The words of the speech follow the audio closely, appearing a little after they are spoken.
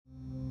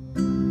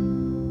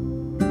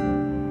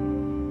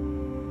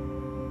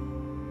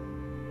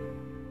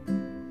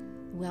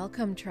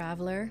Welcome,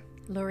 traveler.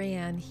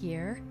 Lorianne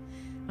here.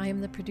 I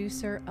am the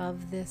producer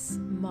of this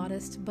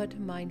modest but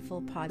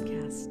mindful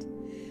podcast.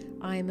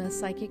 I am a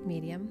psychic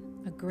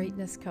medium, a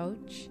greatness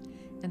coach,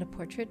 and a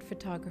portrait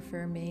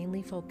photographer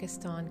mainly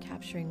focused on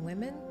capturing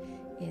women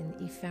in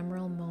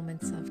ephemeral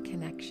moments of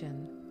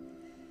connection.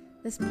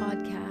 This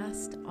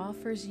podcast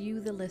offers you,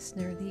 the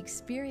listener, the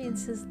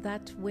experiences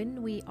that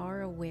when we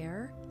are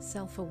aware,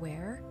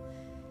 self-aware,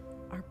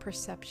 our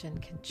perception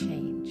can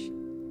change.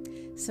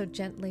 So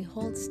gently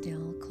hold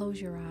still,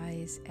 close your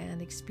eyes,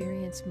 and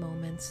experience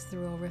moments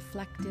through a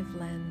reflective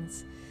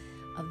lens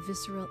of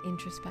visceral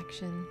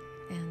introspection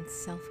and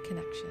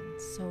self-connection.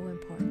 So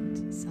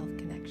important,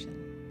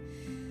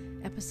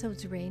 self-connection.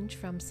 Episodes range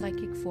from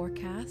psychic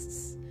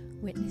forecasts,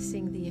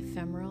 witnessing the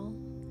ephemeral,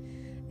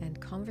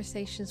 and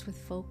conversations with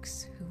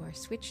folks who are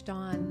switched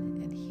on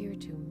and here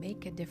to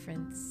make a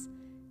difference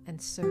and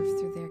serve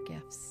through their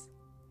gifts.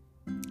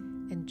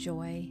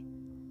 Enjoy,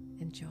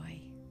 enjoy.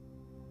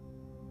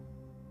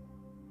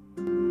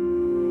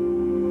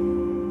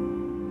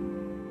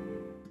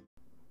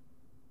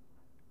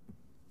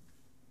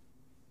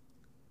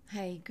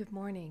 Hey, good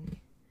morning.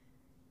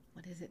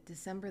 What is it?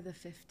 December the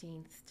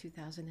 15th,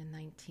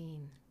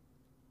 2019.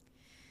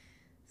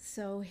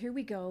 So here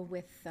we go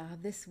with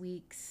this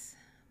week's,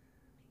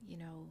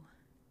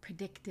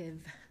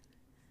 predictive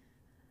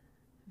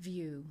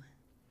view.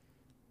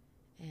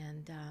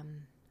 And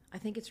I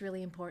think it's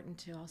really important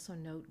to also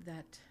note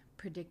that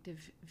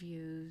predictive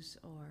views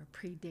or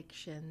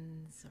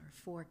predictions or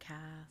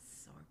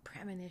forecasts or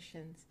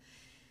premonitions,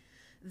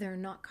 they're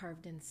not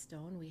carved in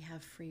stone. We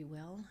have free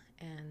will,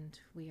 and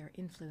we are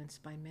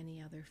influenced by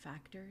many other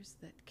factors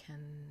that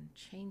can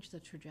change the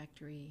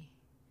trajectory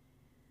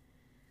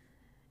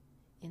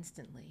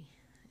instantly.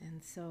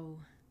 And so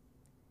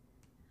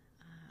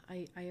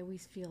I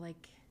always feel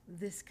like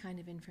this kind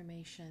of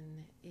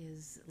information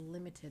is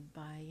limited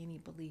by any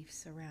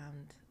beliefs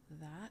around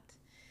that,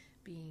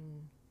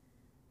 being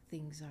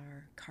things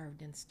are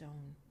carved in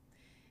stone,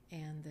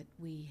 and that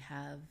we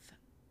have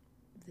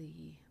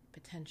the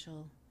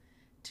potential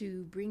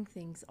to bring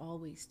things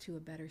always to a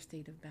better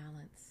state of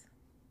balance.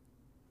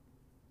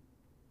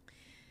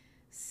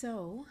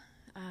 So,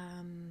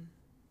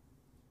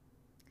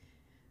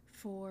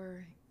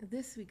 for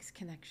this week's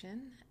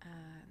connection,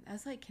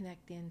 as I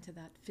connect into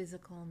that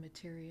physical,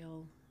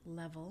 material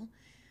level,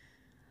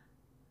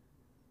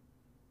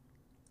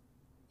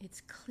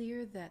 it's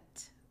clear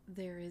that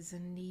there is a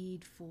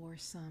need for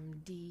some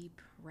deep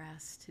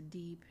rest,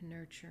 deep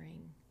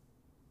nurturing.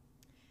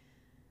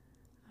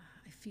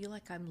 I feel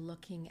like I'm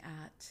looking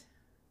at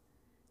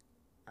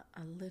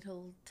a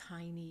little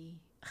tiny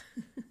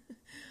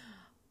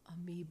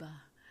amoeba,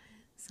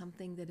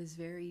 something that is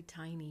very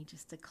tiny,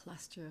 just a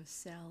cluster of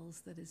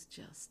cells that is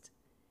just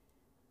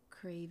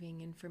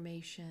craving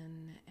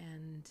information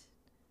and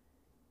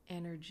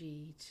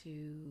energy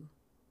to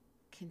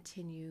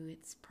continue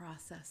its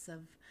process of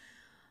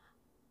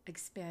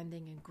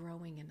expanding and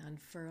growing and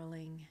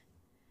unfurling.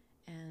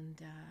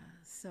 And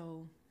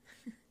so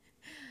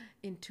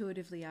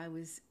intuitively I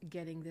was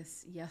getting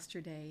this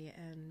yesterday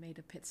and made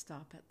a pit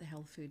stop at the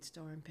health food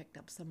store and picked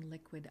up some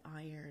liquid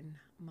iron.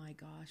 My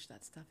gosh,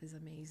 that stuff is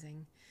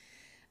amazing.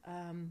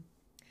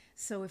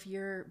 So if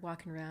you're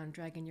walking around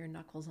dragging your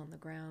knuckles on the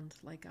ground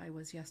like I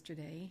was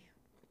yesterday,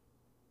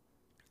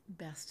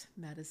 best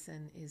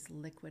medicine is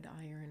liquid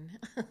iron.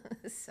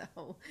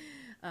 So,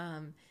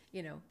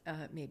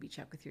 maybe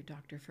check with your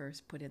doctor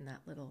first, put in that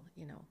little,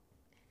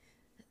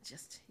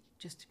 just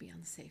to be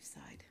on the safe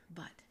side.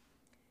 But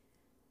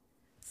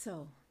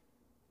so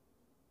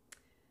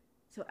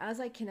as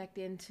I connect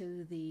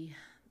into the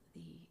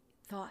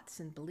thoughts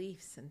and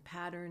beliefs and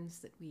patterns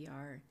that we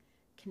are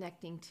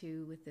connecting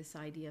to with this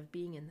idea of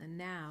being in the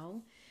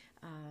now,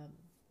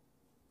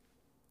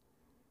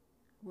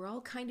 we're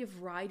all kind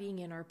of riding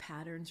in our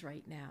patterns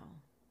right now.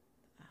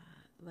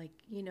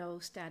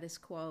 Status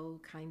quo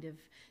kind of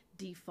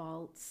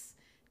defaults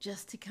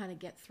just to kind of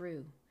get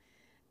through.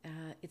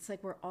 It's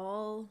like we're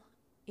all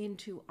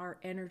into our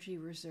energy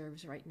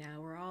reserves right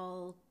now. We're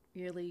all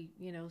really,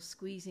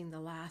 squeezing the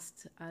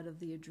last out of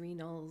the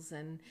adrenals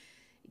and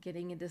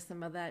getting into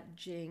some of that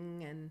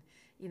jing and,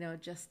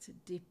 just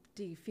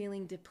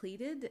feeling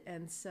depleted.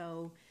 And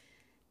so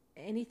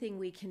anything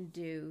we can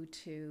do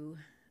to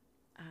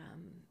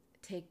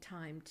take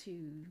time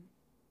to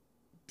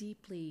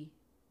deeply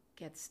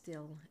get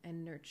still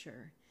and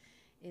nurture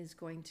is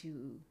going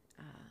to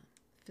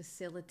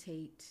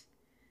facilitate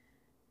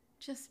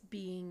just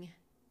being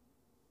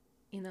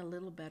in a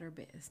little better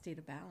state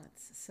of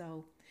balance.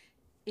 So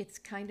it's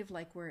kind of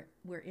like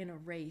we're in a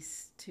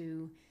race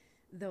to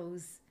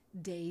those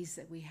days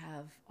that we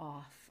have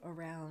off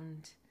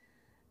around,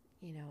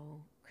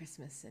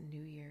 Christmas and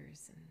New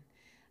Year's and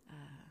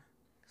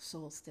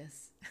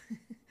solstice.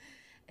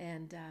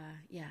 And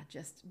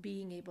just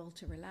being able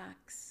to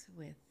relax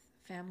with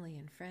family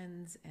and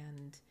friends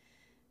and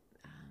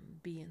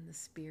be in the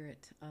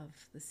spirit of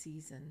the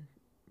season,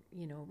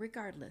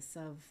 regardless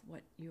of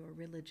what your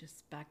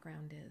religious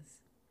background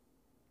is.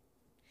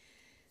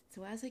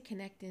 So as I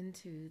connect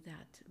into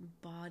that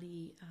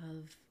body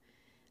of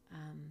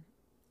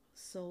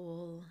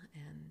soul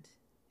and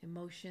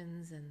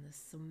emotions and the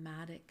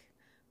somatic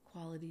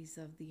qualities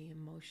of the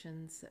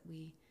emotions that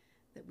we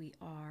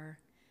are,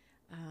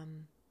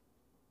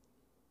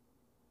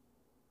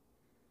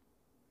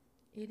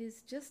 it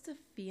is just a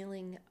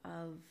feeling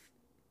of,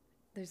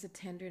 there's a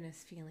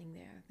tenderness feeling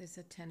there. There's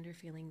a tender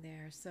feeling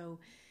there. So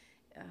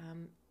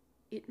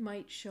it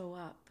might show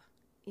up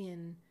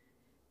in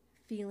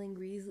feeling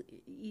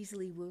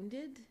easily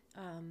wounded,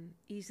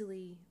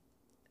 easily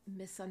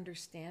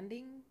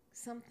misunderstanding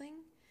something,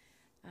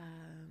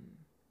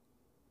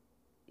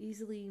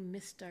 easily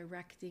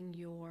misdirecting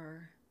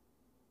your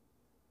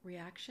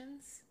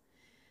reactions.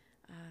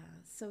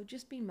 So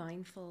just be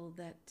mindful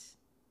that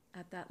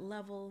at that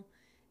level,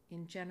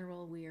 in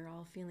general, we are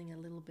all feeling a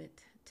little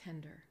bit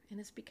tender.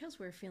 And it's because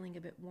we're feeling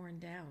a bit worn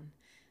down,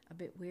 a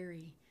bit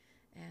weary.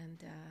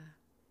 And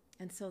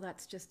so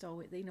that's just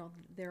always,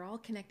 they're all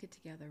connected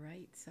together,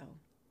 right? So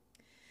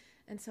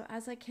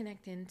as I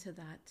connect into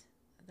that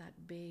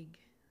big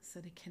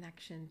sort of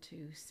connection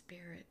to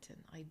spirit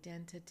and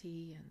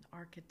identity and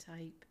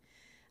archetype,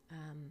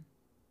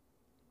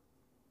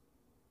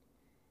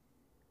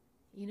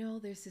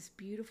 there's this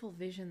beautiful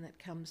vision that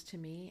comes to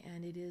me,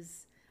 and it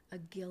is a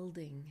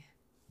gilding.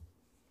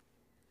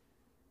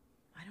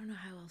 I don't know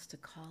how else to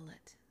call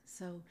it.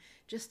 So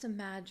just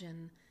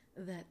imagine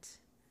that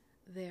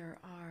there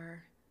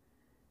are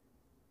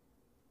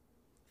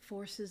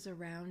forces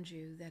around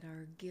you that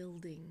are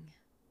gilding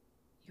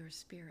your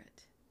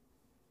spirit.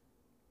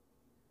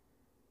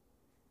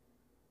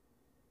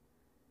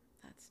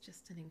 That's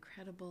just an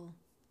incredible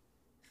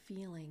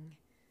feeling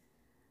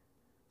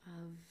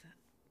of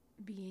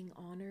being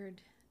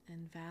honored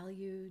and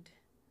valued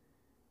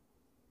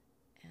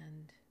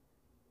and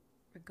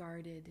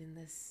regarded in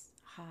this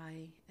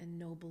high and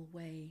noble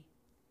way.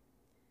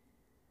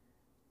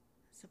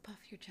 So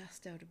puff your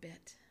chest out a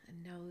bit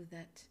and know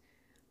that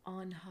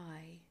on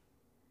high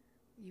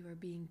you are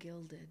being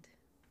gilded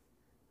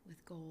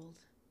with gold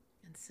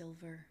and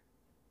silver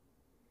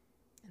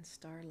and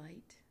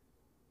starlight.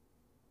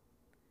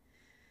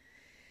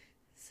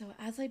 So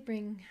as I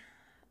bring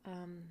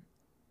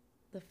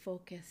the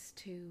focus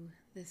to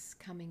this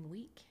coming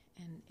week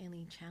and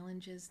any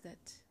challenges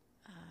that,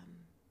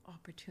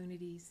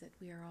 opportunities that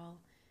we are all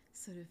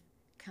sort of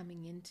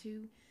coming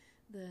into,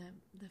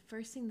 the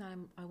first thing that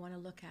I want to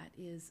look at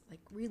is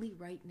like really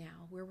right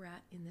now, where we're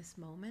at in this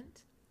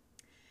moment.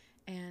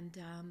 And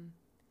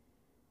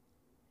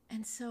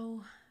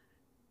so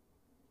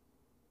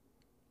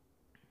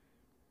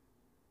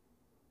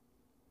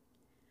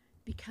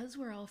because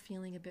we're all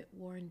feeling a bit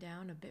worn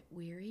down, a bit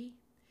weary,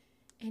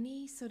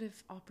 any sort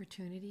of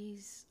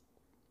opportunities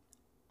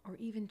or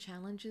even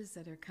challenges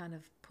that are kind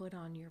of put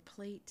on your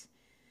plate,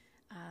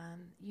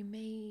 you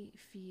may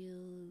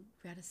feel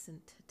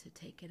reticent to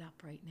take it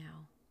up right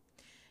now.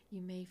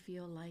 You may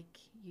feel like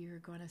you're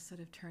going to sort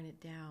of turn it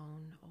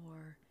down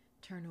or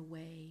turn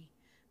away.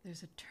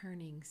 There's a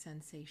turning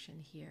sensation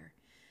here.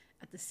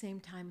 At the same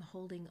time,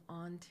 holding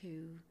on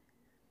to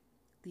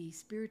the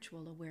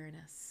spiritual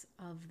awareness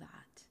of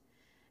that,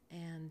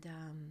 and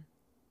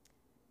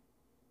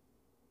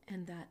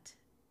that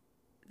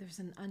there's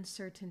an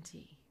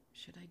uncertainty.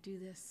 Should I do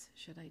this?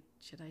 Should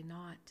I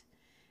not?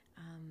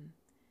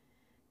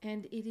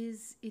 And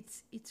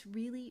it's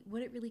really,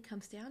 what it really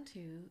comes down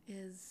to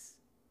is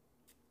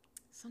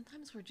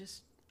sometimes we're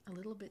just a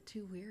little bit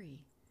too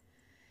weary,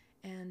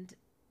 and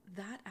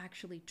that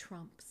actually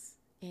trumps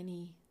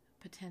any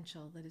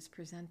potential that is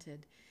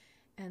presented.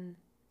 And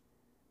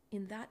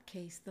in that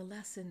case, the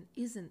lesson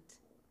isn't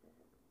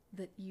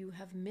that you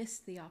have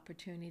missed the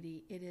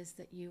opportunity. It is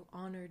that you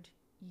honored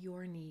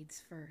your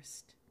needs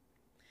first.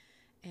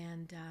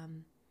 And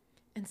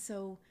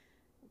so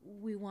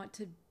we want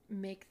to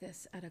make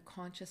this at a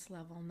conscious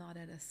level, not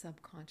at a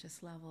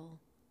subconscious level,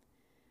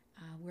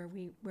 where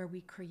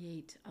we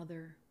create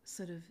other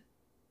sort of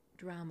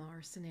drama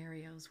or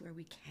scenarios where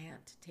we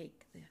can't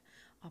take the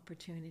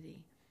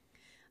opportunity.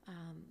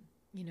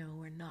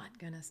 We're not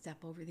going to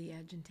step over the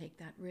edge and take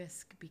that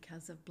risk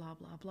because of blah,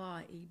 blah,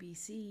 blah,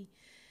 ABC.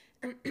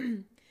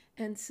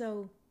 And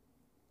so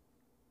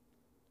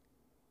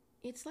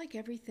it's like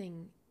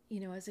everything,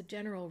 as a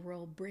general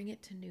rule, bring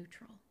it to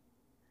neutral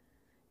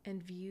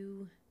and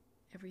view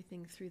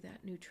everything through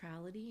that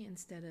neutrality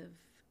instead of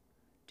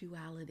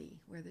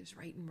duality where there's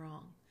right and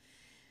wrong.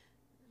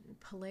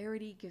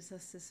 Polarity gives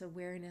us this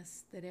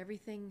awareness that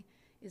everything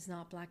is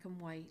not black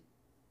and white,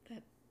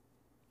 that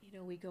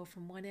we go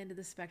from one end of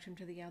the spectrum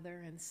to the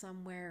other, and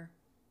somewhere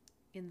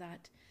in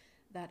that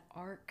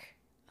arc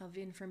of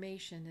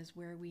information is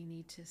where we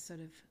need to sort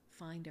of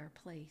find our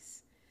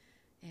place.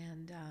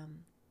 And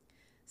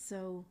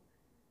so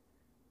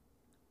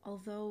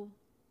although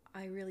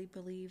I really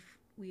believe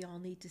we all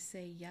need to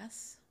say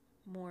yes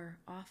more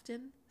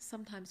often,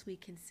 sometimes we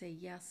can say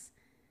yes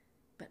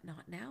but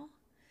not now,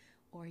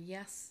 or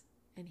yes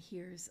and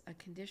here's a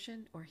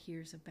condition, or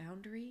here's a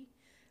boundary.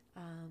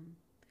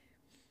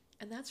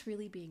 And that's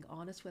really being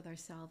honest with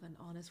ourselves and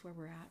honest where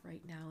we're at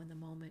right now in the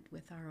moment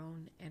with our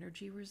own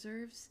energy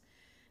reserves.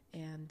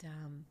 And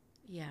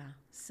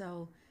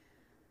so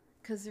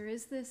because there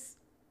is this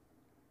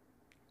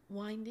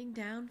winding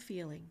down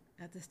feeling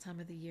at this time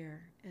of the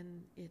year,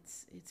 and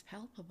it's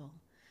palpable,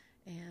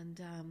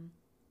 and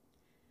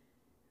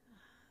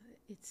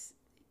it's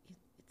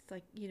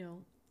like,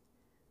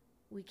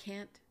 we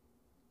can't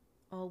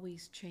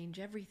always change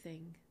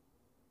everything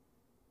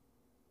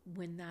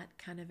when that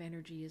kind of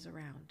energy is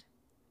around.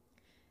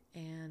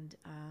 And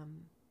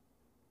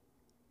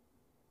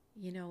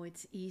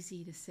it's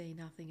easy to say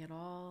nothing at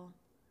all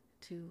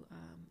to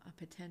a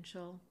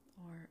potential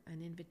or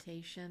an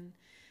invitation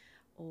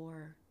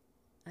or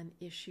an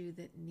issue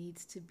that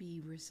needs to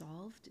be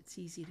resolved. It's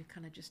easy to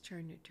kind of just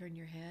turn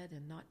your head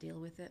and not deal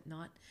with it,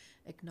 not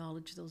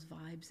acknowledge those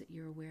vibes that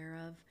you're aware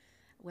of,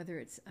 whether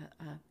it's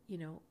a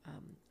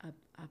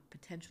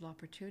potential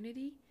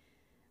opportunity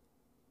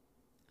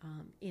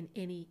in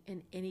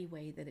any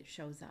way that it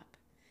shows up.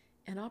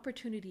 An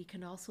opportunity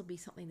can also be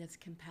something that's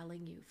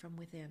compelling you from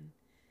within,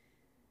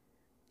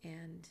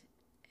 and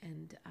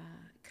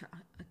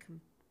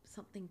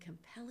something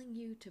compelling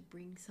you to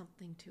bring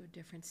something to a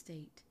different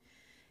state.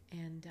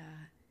 And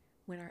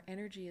when our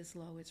energy is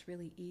low, it's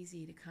really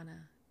easy to kind of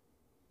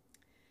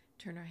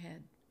turn our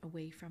head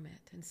away from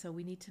it. And so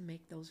we need to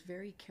make those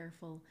very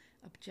careful,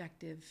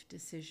 objective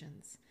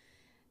decisions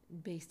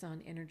based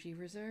on energy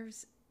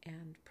reserves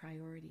and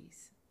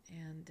priorities.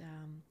 And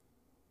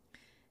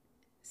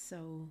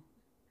so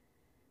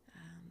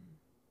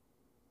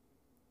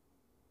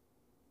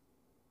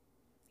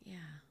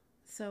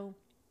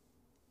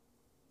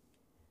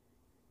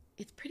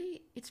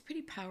it's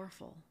pretty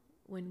powerful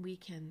when we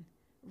can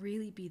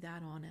really be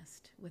that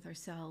honest with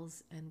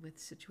ourselves and with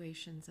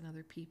situations and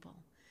other people,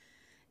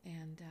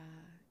 and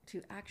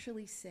to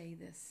actually say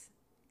this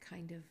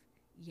kind of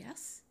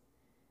yes,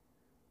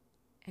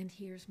 and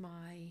here's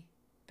my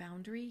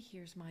boundary,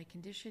 here's my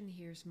condition,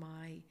 here's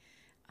my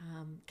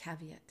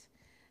caveat,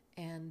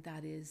 and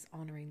that is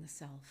honoring the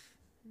self.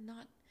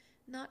 Not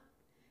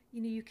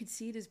you could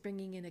see it as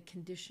bringing in a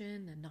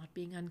condition and not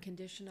being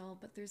unconditional,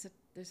 but there's a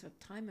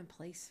time and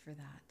place for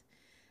that,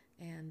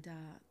 and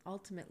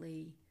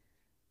ultimately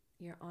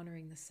you're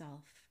honoring the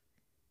self,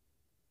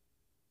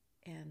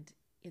 and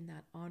in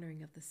that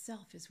honoring of the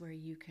self is where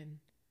you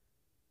can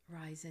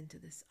rise into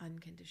this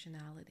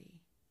unconditionality.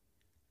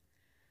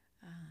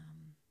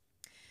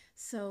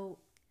 So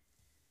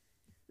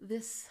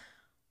this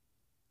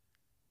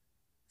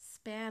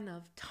span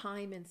of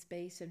time and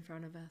space in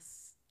front of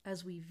us,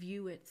 as we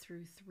view it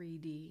through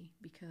 3D,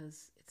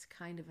 because it's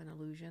kind of an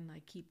illusion. I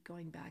keep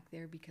going back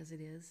there because it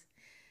is.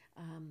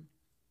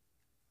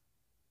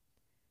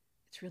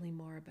 It's really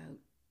more about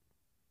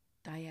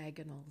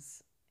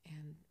diagonals,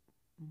 and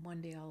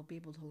one day I'll be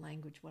able to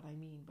language what I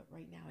mean, but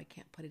right now I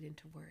can't put it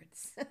into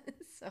words.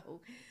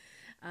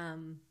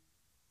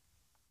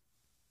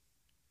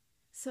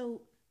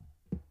 So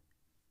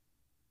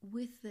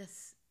with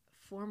this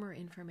former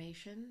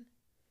information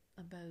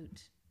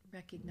about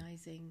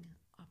recognizing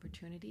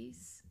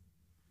opportunities,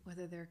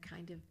 whether they're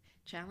kind of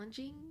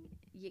challenging,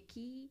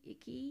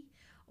 icky,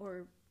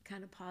 or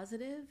kind of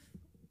positive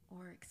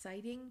or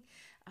exciting,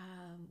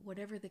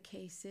 whatever the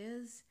case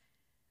is,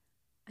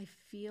 I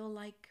feel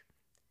like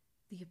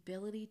the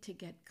ability to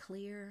get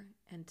clear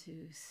and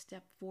to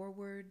step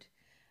forward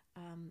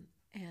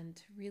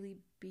and really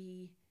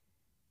be,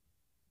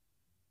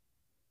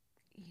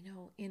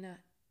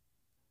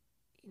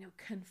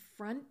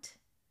 confront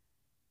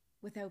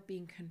without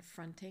being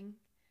confronting.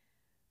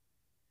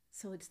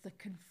 So it's the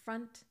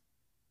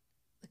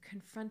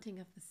confronting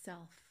of the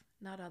self,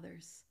 not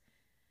others,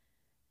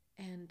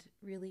 and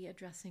really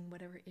addressing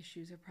whatever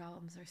issues or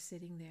problems are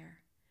sitting there.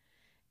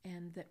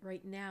 And that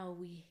right now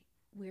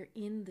we're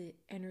in the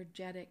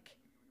energetic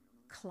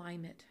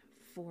climate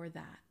for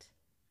that.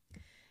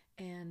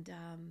 And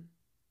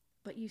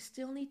but you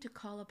still need to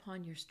call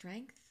upon your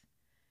strength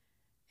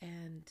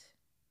and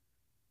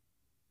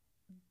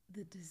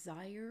the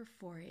desire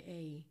for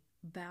a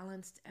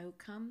balanced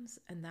outcomes,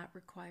 and that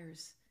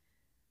requires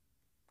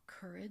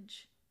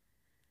courage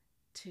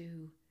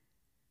to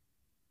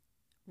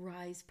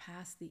rise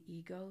past the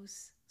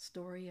ego's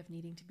story of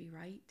needing to be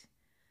right,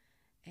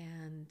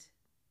 and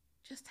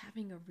just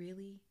having a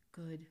really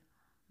good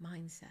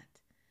mindset.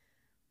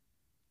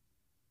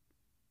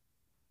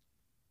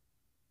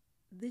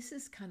 This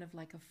is kind of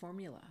like a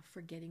formula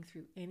for getting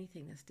through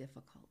anything that's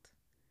difficult.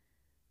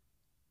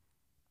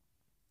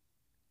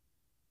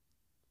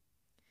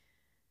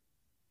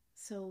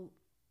 So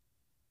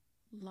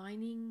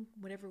lining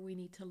whatever we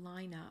need to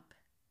line up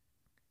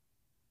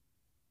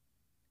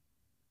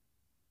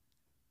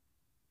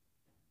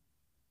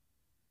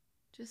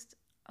just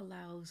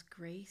allows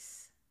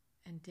grace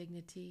and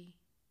dignity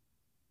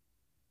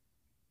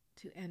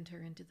to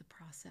enter into the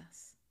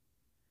process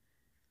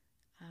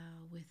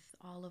with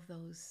all of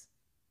those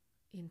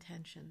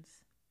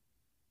intentions.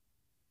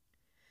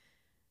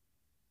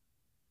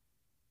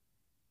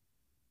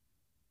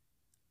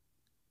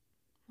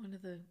 One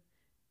of the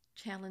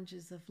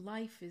challenges of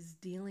life is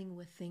dealing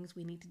with things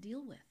we need to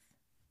deal with,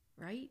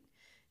 right?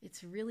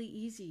 It's really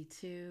easy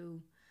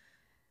to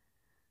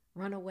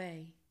run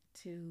away,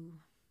 to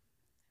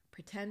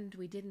pretend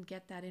we didn't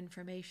get that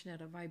information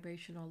at a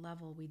vibrational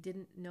level. We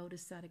didn't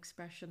notice that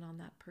expression on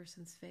that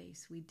person's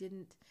face. We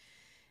didn't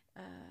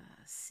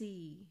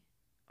see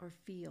or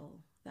feel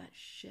that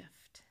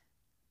shift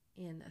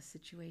in a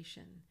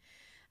situation.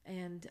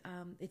 And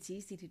it's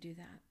easy to do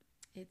that.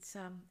 It's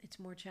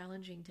more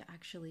challenging to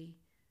actually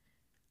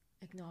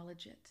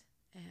acknowledge it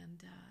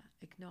and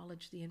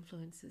acknowledge the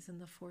influences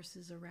and the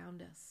forces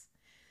around us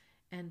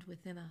and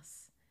within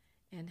us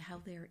and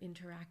how they're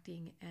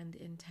interacting and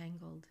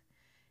entangled.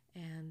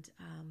 And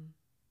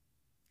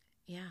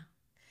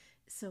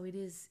so it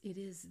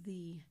is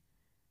the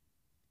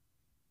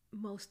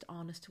most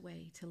honest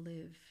way to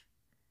live,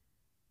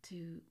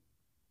 to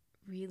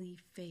really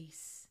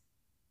face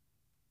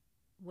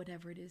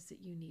whatever it is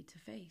that you need to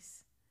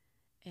face.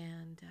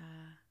 And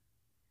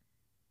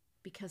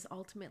because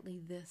ultimately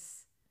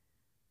this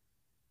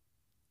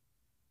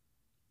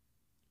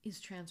is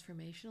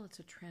transformational. It's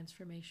a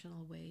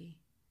transformational way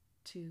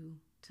to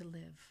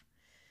live.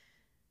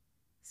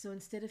 So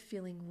instead of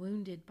feeling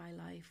wounded by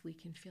life, we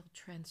can feel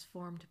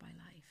transformed by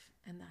life.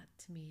 And that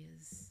to me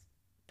is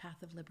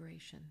path of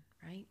liberation,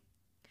 right?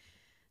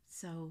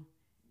 So,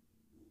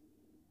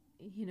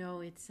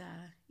 it's,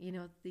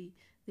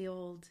 the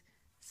old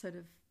sort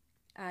of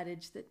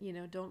adage that,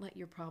 don't let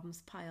your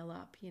problems pile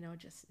up,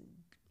 just,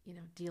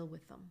 deal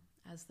with them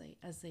as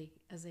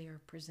they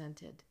are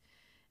presented.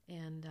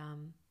 And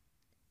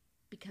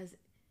because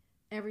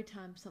every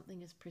time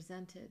something is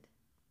presented,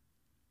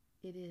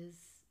 it is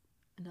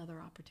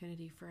another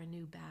opportunity for a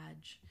new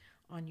badge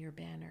on your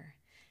banner,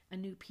 a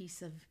new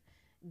piece of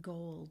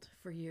gold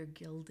for your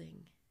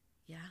gilding.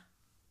 Yeah.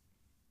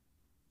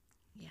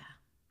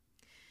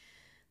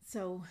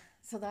 So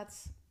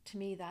that's, to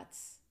me,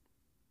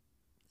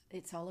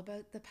 it's all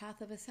about the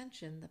path of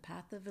ascension, the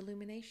path of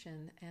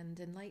illumination and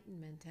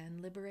enlightenment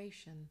and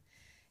liberation.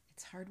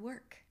 It's hard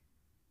work.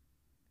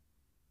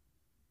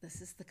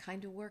 This is the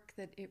kind of work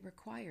that it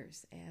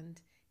requires.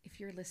 And if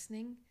you're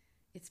listening,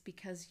 it's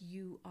because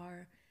you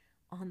are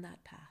on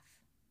that path.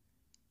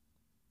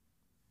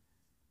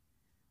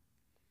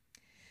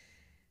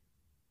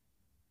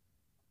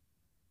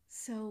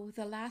 So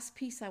the last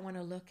piece I want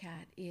to look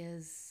at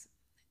is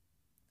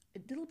a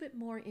little bit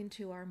more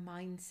into our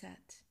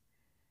mindset.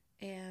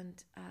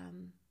 And,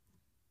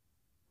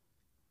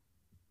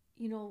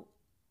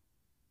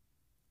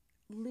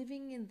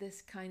 living in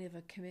this kind of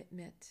a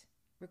commitment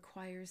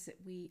requires that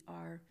we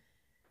are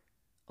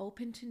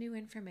open to new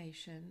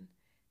information.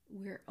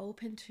 We're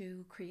open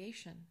to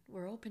creation.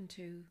 We're open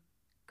to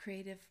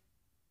creative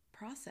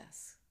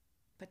process,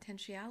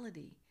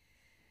 potentiality,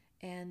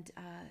 and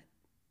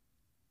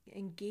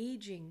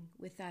engaging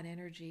with that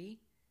energy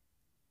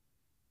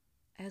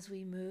as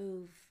we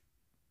move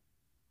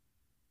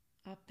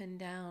up and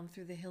down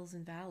through the hills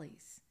and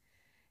valleys.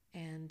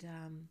 And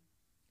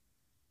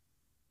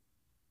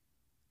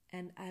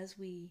as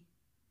we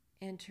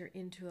enter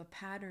into a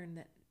pattern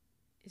that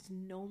is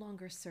no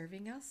longer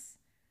serving us,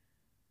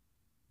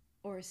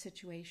 or a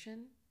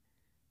situation,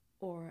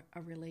 or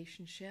a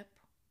relationship,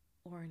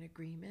 or an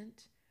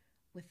agreement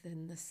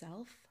within the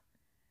self,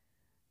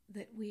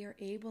 that we are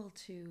able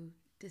to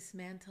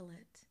dismantle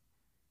it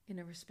in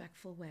a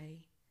respectful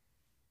way.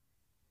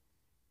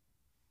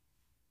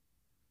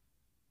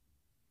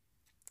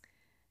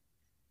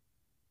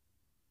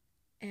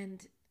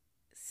 And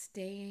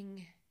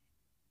staying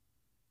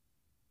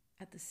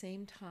at the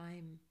same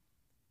time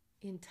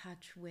in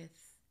touch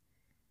with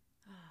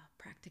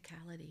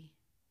practicality,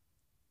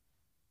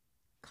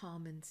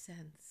 common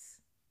sense.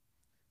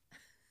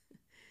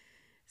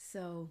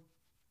 So,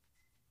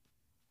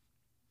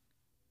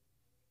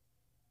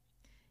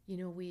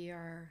 we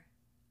are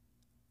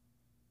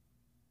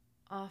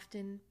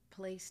often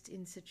placed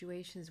in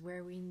situations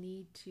where we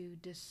need to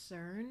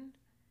discern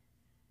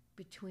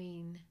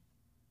between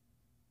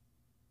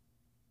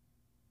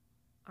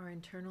our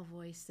internal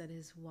voice that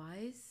is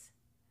wise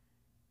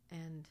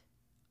and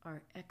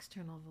our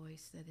external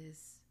voice that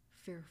is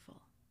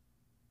fearful.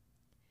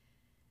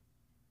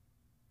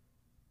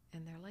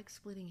 And they're like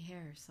splitting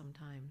hairs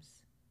sometimes.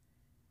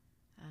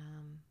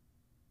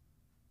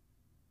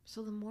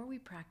 So the more we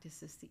practice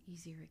this, the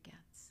easier it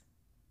gets.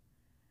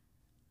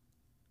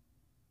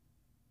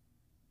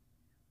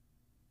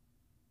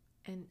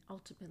 And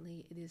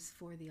ultimately, it is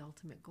for the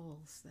ultimate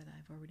goals that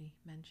I've already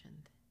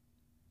mentioned.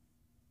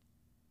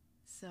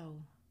 So,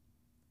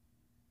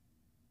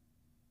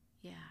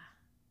 yeah.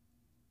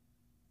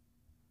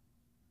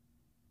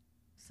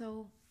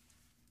 So,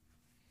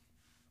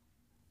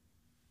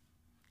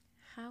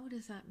 how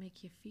does that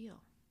make you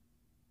feel?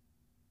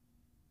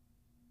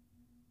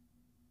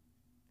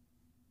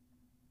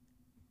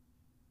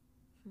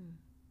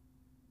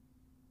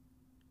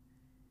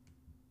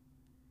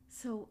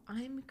 So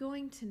I'm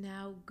going to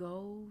now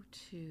go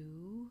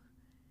to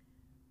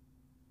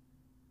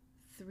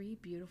 3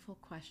 beautiful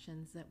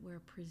questions that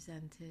were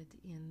presented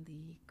in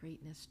the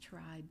Greatness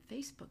Tribe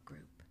Facebook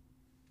group.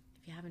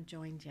 If you haven't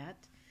joined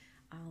yet,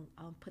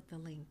 I'll put the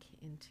link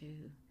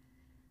into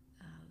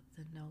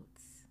the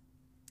notes.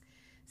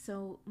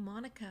 So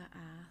Monica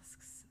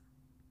asks,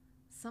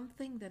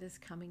 something that is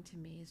coming to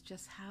me is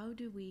just how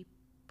do we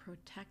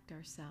protect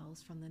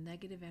ourselves from the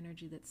negative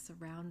energy that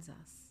surrounds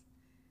us?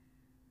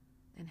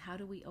 And how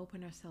do we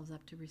open ourselves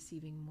up to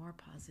receiving more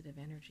positive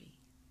energy?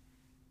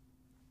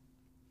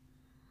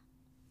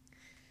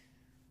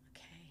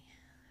 Okay,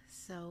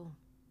 so,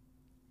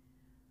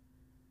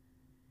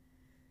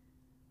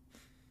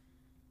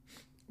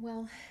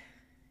 well,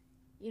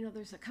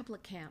 there's a couple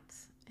of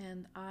camps,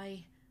 and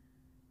I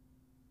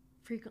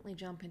frequently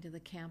jump into the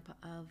camp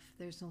of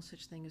there's no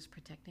such thing as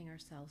protecting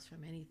ourselves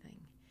from anything,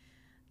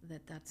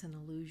 that's an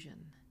illusion.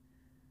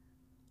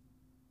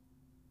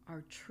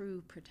 Our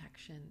true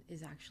protection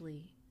is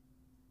actually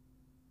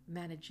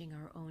managing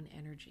our own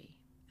energy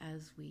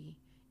as we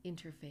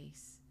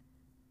interface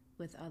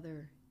with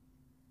other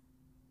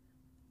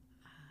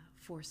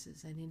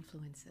forces and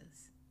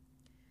influences.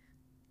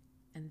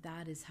 And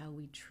that is how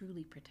we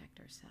truly protect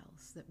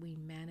ourselves, that we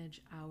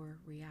manage our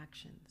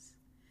reactions.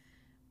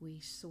 We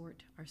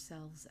sort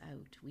ourselves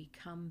out. We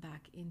come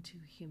back into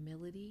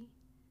humility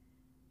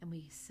and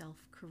we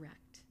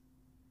self-correct.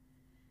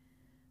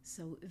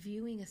 So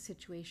viewing a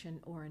situation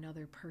or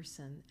another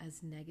person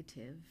as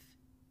negative,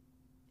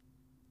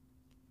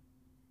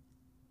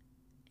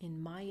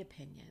 in my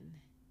opinion,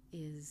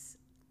 is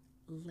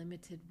a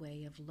limited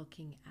way of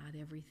looking at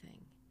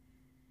everything.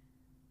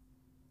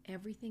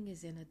 Everything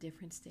is in a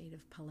different state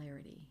of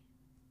polarity,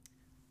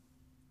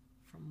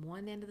 from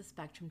one end of the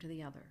spectrum to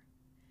the other.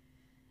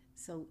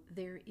 So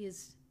there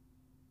is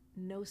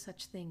no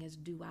such thing as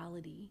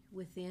duality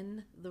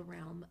within the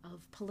realm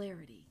of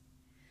polarity.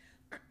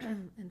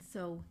 And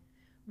so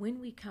when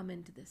we come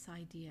into this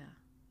idea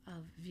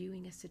of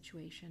viewing a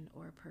situation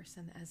or a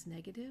person as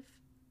negative,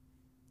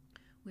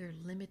 we're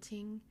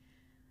limiting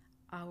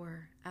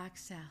our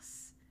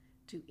access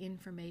to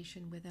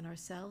information within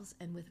ourselves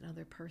and with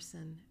another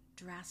person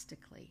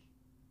drastically,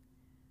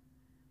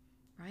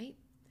 right?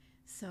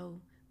 So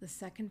the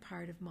second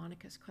part of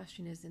Monica's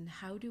question is, and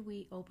how do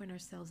we open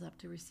ourselves up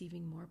to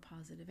receiving more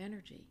positive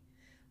energy?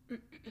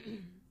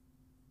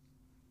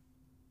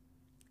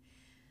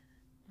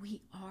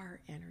 We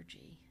are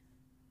energy.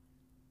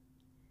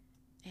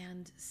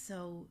 And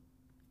so,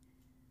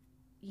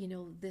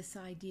 this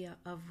idea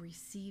of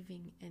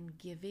receiving and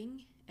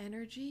giving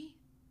energy,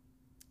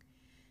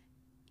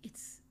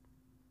 it's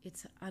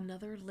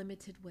another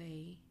limited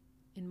way,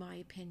 in my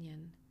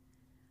opinion,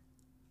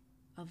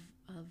 of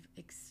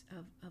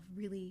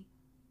really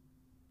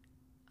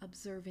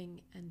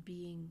observing and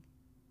being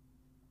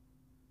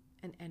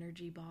an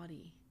energy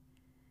body.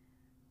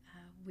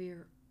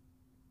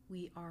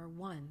 We are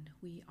one.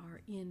 We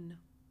are in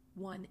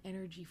one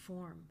energy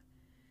form.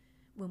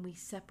 When we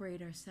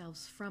separate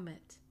ourselves from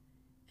it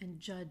and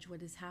judge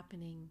what is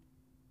happening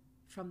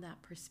from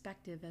that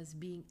perspective as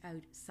being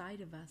outside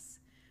of us,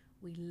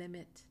 we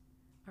limit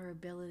our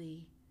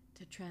ability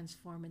to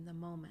transform in the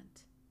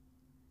moment.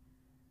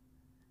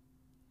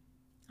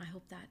 I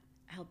hope that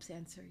helps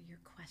answer your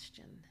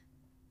question.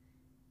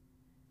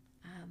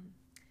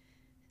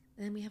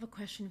 Then we have a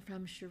question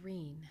from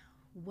Shireen.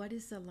 What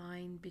is the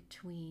line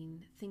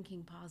between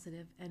thinking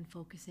positive and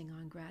focusing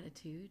on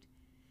gratitude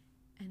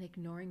and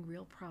ignoring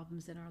real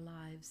problems in our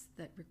lives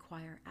that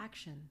require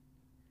action?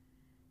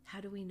 How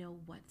do we know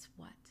what's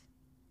what?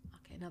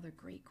 Okay, another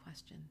great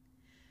question.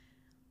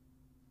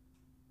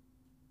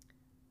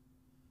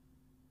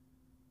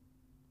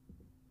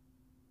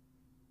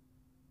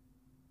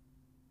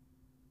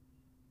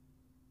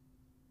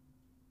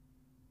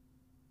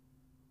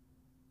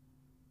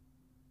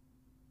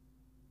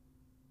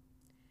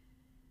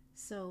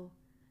 So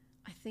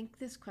I think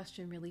this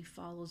question really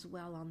follows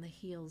well on the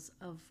heels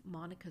of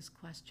Monica's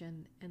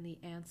question and the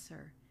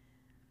answer.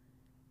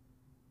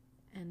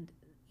 And,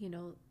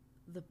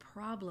 the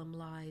problem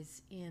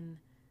lies in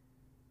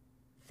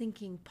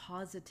thinking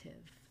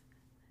positive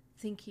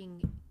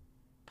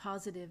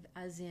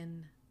as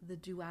in the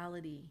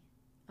duality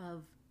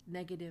of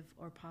negative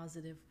or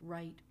positive,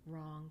 right,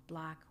 wrong,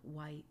 black,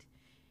 white,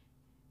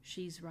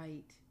 she's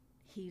right,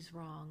 he's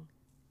wrong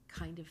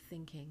kind of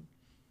thinking.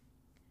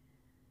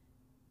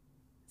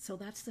 So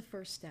that's the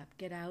first step.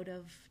 Get out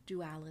of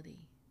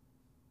duality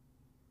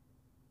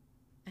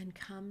and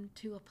come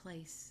to a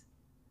place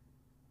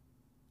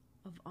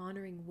of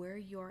honoring where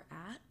you're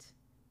at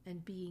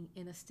and being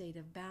in a state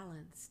of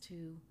balance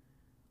to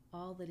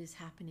all that is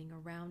happening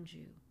around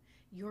you.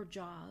 Your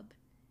job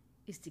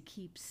is to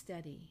keep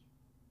steady,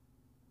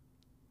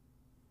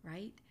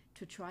 right?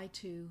 To try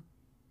to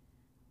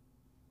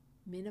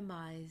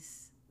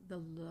minimize the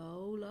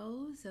low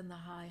lows and the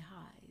high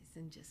highs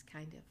and just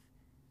kind of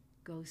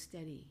go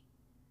steady,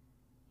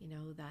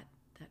 that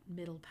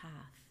middle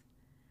path.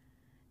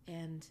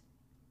 And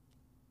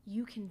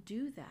you can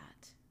do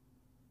that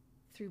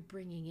through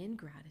bringing in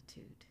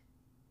gratitude.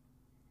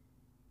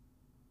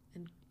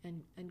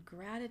 And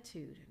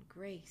gratitude and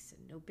grace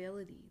and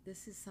nobility,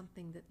 this is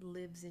something that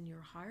lives in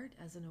your heart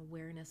as an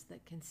awareness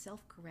that can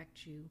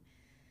self-correct you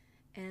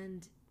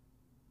and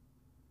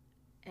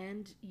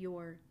and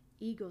your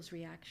ego's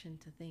reaction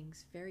to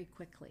things very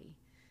quickly.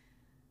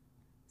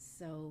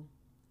 So,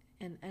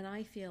 and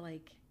I feel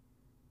like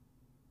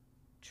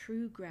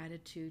true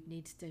gratitude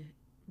needs to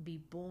be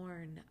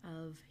born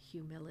of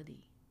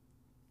humility.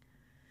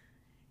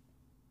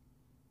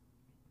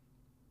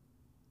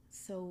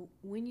 So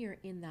when you're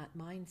in that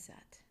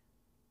mindset,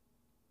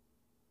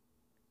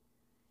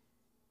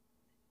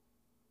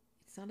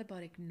 it's not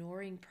about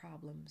ignoring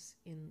problems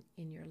in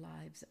your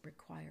lives that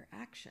require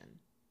action.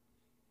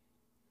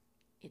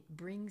 It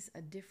brings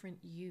a different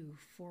you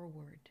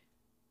forward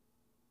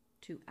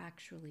to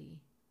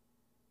actually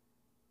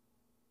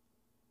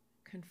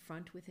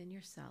confront within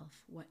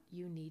yourself what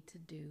you need to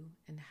do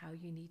and how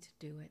you need to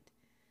do it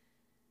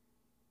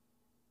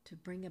to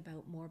bring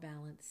about more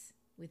balance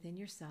within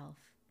yourself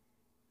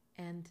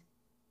and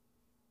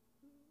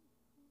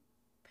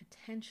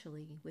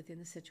potentially within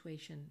the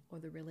situation or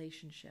the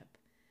relationship,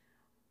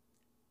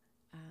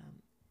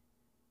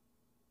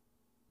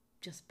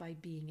 just by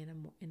being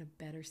in a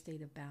better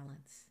state of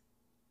balance.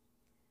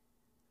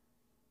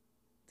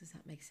 Does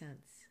that make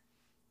sense?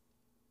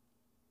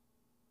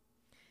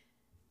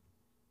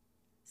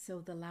 So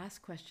the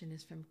last question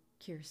is from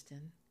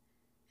Kirsten,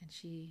 and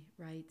she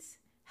writes,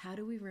 how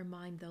do we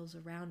remind those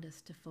around us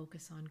to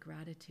focus on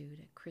gratitude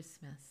at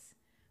Christmas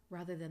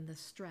rather than the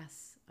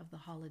stress of the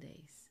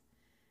holidays?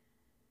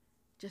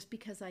 Just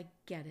because I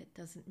get it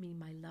doesn't mean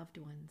my loved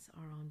ones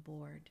are on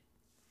board.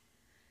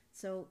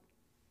 So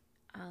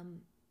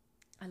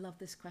I love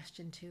this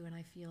question too, and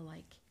I feel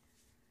like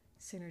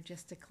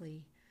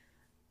synergistically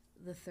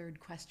the third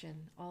question,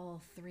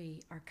 all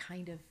three are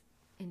kind of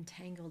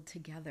entangled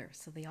together,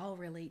 so they all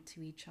relate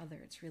to each other.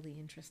 It's really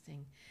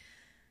interesting.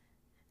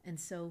 And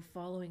so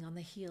following on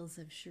the heels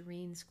of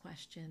Shireen's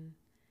question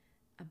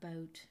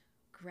about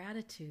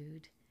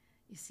gratitude,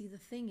 you see, the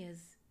thing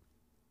is,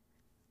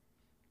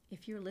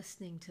 if you're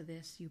listening to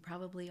this, you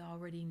probably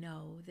already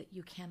know that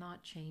you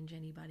cannot change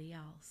anybody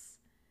else.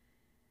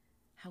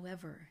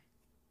 However,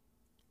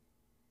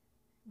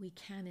 we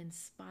can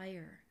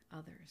inspire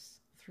others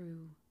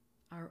through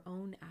our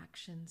own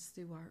actions,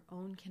 through our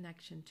own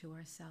connection to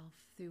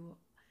ourselves, through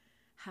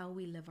how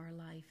we live our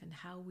life and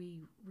how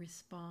we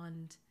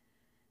respond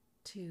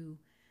to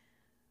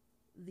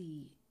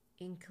the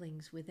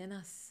inklings within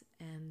us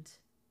and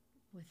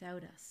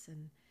without us,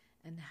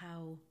 and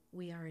how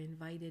we are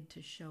invited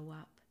to show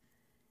up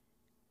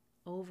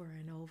over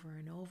and over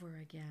and over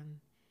again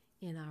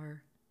in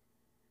our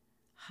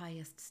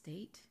highest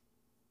state,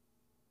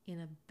 in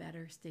a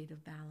better state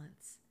of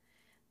balance.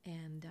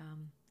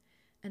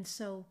 And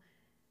so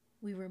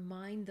we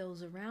remind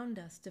those around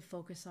us to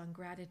focus on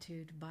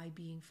gratitude by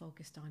being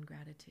focused on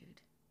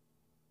gratitude,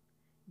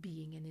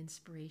 being an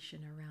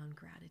inspiration around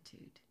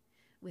gratitude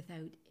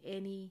without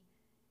any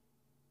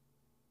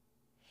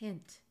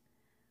hint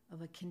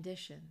of a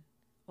condition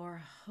or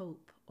a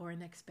hope or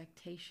an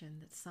expectation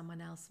that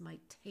someone else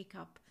might take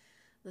up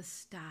the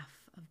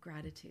staff of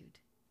gratitude.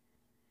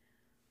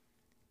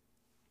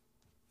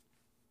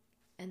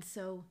 And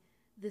so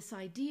this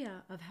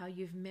idea of how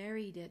you've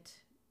married it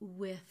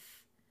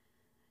with,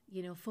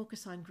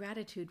 focus on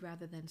gratitude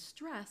rather than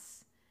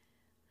stress,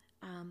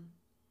 I'm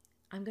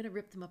going to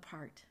rip them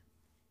apart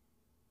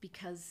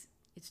because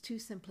it's too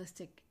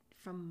simplistic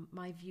from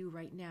my view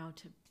right now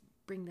to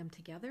bring them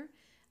together.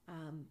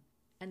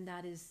 And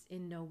that is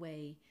in no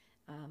way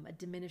a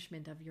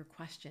diminishment of your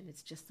question.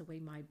 It's just the way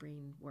my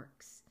brain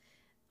works.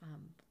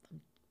 I'm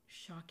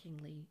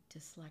shockingly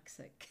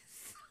dyslexic.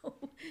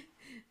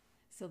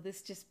 So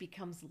this just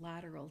becomes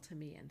lateral to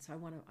me, and so I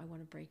want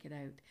to break it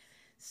out.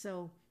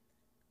 So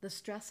the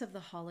stress of the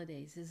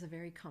holidays is a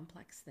very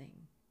complex thing,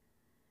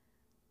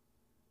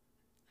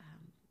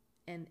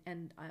 and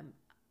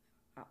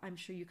I'm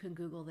sure you can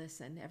Google this,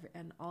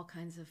 and all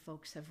kinds of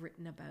folks have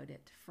written about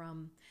it,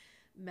 from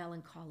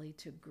melancholy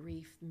to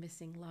grief,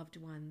 missing loved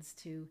ones,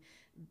 to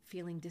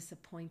feeling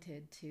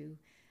disappointed, to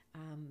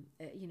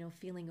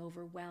feeling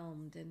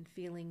overwhelmed and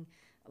feeling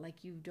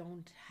like you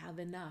don't have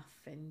enough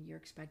and you're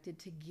expected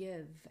to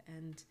give,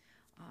 and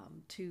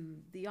to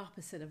the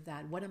opposite of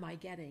that, what am I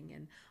getting,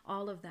 and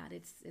all of that.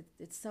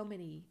 It's so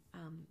many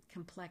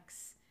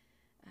complex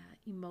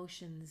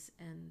emotions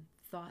and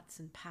thoughts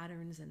and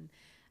patterns, and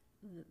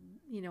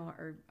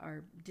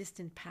our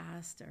distant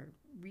past, our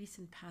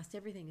recent past,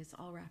 everything is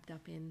all wrapped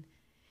up in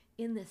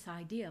this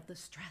idea of the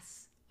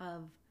stress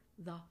of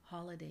the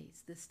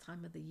holidays, this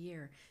time of the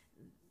year.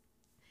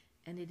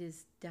 And it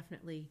is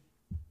definitely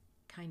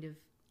kind of,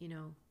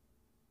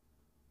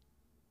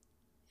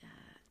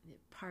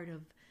 part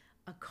of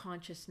a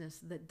consciousness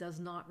that does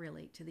not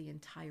relate to the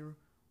entire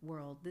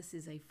world. This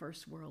is a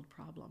first world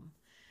problem.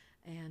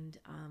 And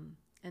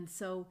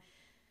so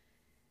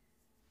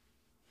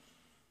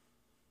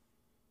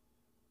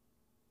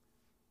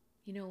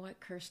you know what,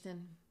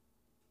 Kirsten?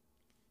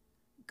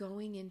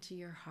 Going into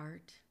your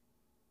heart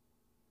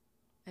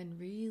and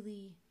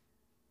really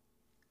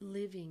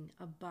living,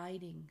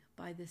 abiding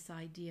by this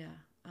idea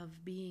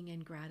of being in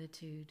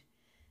gratitude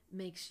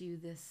makes you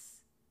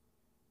this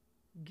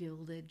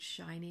gilded,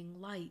 shining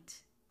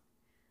light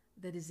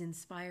that is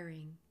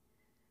inspiring,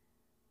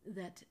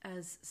 that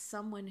as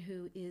someone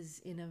who is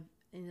in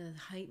a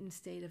heightened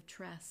state of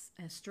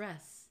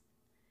stress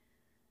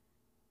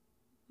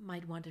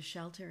might want to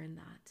shelter in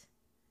that,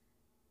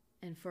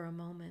 and for a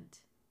moment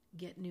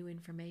get new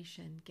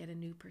information, get a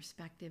new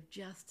perspective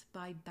just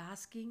by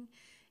basking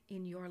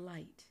in your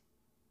light.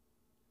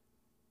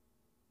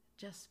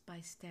 Just by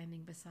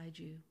standing beside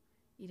you.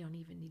 You don't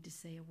even need to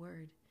say a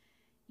word.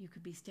 You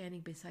could be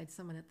standing beside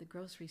someone at the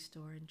grocery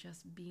store and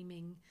just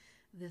beaming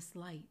this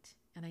light.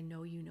 And I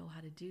know you know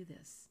how to do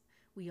this.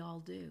 We all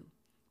do,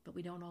 but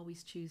we don't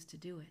always choose to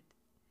do it.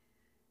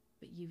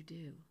 But you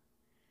do.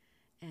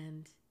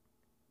 And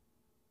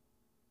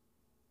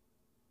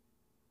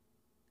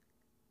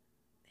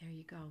there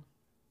you go.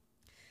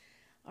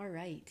 All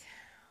right.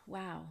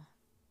 Wow.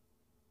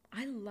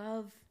 I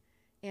love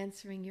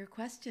answering your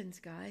questions,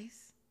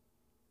 guys,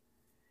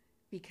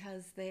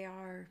 because they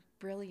are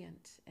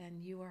brilliant,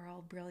 and you are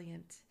all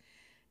brilliant.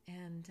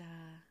 And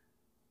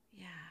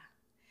yeah.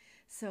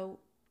 So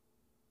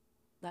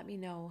let me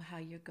know how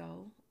you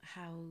go,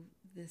 how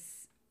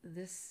this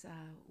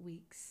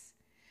week's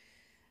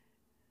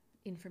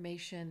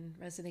information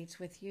resonates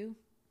with you,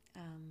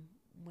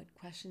 what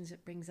questions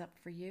it brings up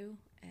for you,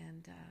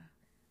 and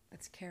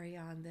let's carry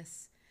on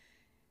this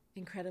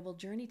incredible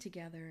journey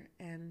together.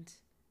 And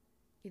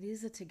it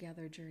is a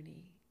together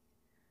journey.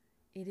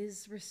 It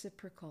is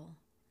reciprocal.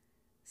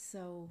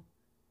 So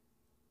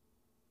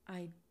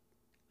I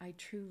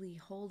truly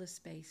hold a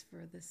space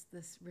for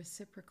this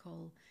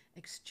reciprocal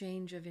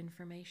exchange of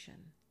information.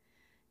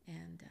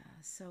 And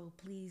so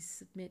please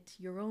submit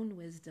your own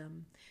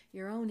wisdom,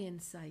 your own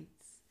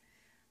insights.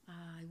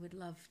 I would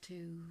love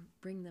to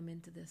bring them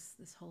into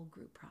this whole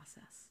group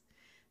process.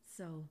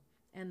 So,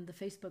 and the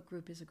Facebook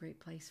group is a great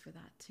place for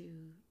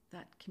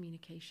that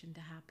communication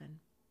to happen.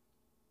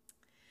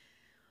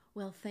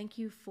 Well, thank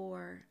you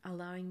for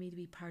allowing me to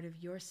be part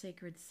of your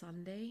Sacred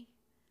Sunday.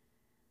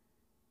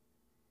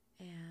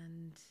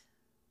 And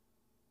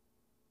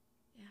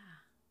yeah,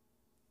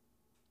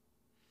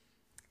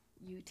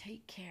 you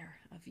take care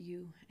of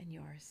you and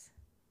yours.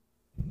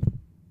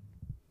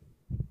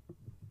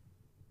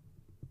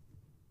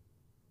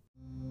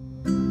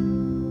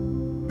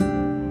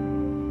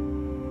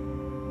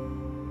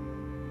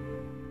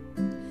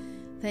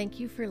 Thank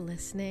you for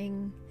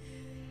listening,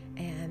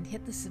 and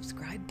hit the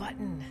subscribe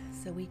button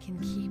so we can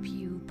keep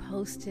you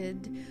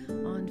posted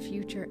on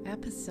future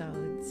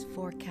episodes,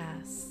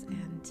 forecasts,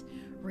 and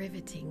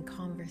riveting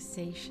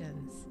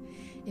conversations.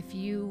 If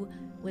you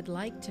would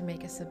like to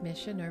make a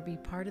submission or be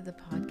part of the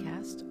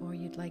podcast, or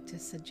you'd like to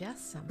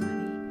suggest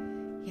somebody,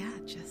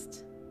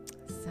 just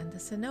send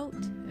us a note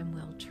and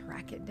we'll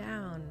track it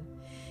down.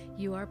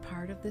 You are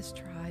part of this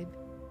tribe,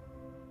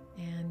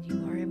 and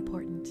you are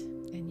important,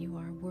 and you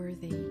are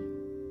worthy.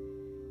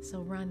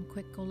 So run,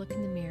 quick, go look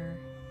in the mirror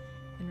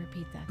and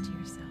repeat that to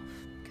yourself,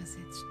 because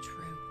it's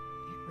true.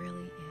 It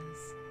really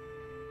is.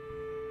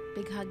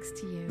 Big hugs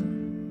to you.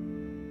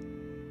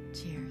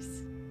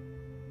 Cheers.